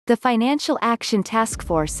The Financial Action Task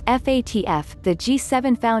Force (FATF), the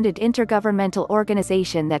G7-founded intergovernmental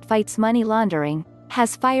organization that fights money laundering,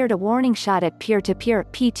 has fired a warning shot at peer-to-peer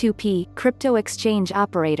 (P2P) crypto exchange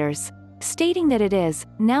operators, stating that it is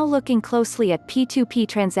now looking closely at P2P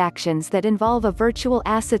transactions that involve a virtual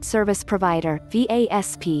asset service provider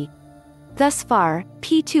 (VASP). Thus far,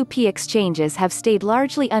 P2P exchanges have stayed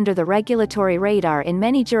largely under the regulatory radar in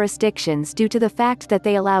many jurisdictions due to the fact that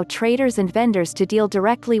they allow traders and vendors to deal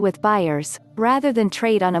directly with buyers, rather than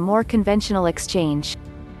trade on a more conventional exchange.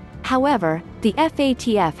 However, the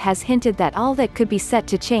FATF has hinted that all that could be set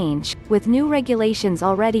to change, with new regulations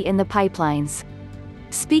already in the pipelines.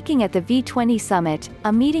 Speaking at the V20 Summit,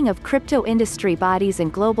 a meeting of crypto industry bodies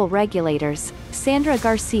and global regulators, Sandra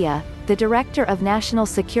Garcia, the Director of National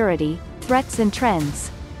Security, Threats and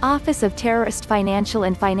Trends, Office of Terrorist Financial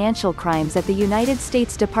and Financial Crimes at the United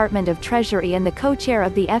States Department of Treasury and the co-chair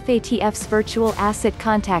of the FATF's Virtual Asset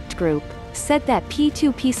Contact Group, said that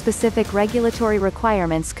P2P-specific regulatory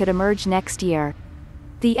requirements could emerge next year.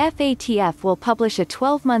 The FATF will publish a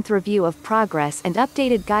 12-month review of progress and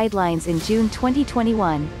updated guidelines in June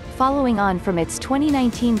 2021, following on from its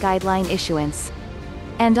 2019 guideline issuance.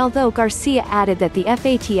 And although Garcia added that the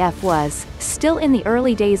FATF was still in the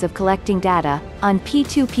early days of collecting data on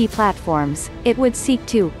P2P platforms, it would seek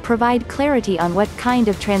to provide clarity on what kind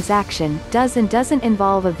of transaction does and doesn't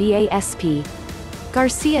involve a VASP.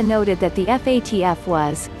 Garcia noted that the FATF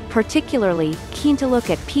was particularly keen to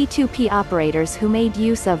look at P2P operators who made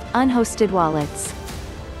use of unhosted wallets.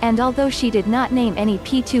 And although she did not name any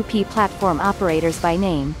P2P platform operators by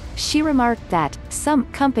name, she remarked that some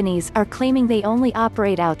companies are claiming they only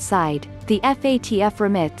operate outside the FATF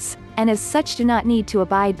remits, and as such do not need to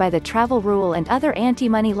abide by the travel rule and other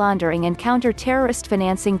anti-money laundering and counter-terrorist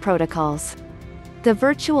financing protocols. The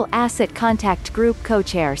Virtual Asset Contact Group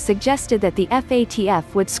co-chair suggested that the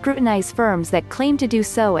FATF would scrutinize firms that claim to do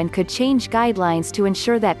so and could change guidelines to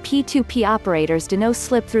ensure that P2P operators do not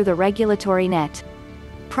slip through the regulatory net.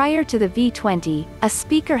 Prior to the V20, a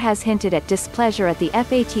speaker has hinted at displeasure at the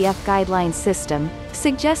FATF guidelines system,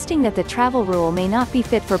 suggesting that the travel rule may not be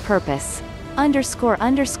fit for purpose.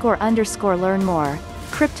 _____ Learn more.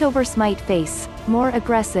 Cryptoverse might face more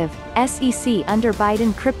aggressive SEC under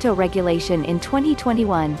BidenCrypto regulation in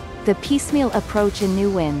 2021. The Piecemeal Approach New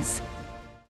Winds.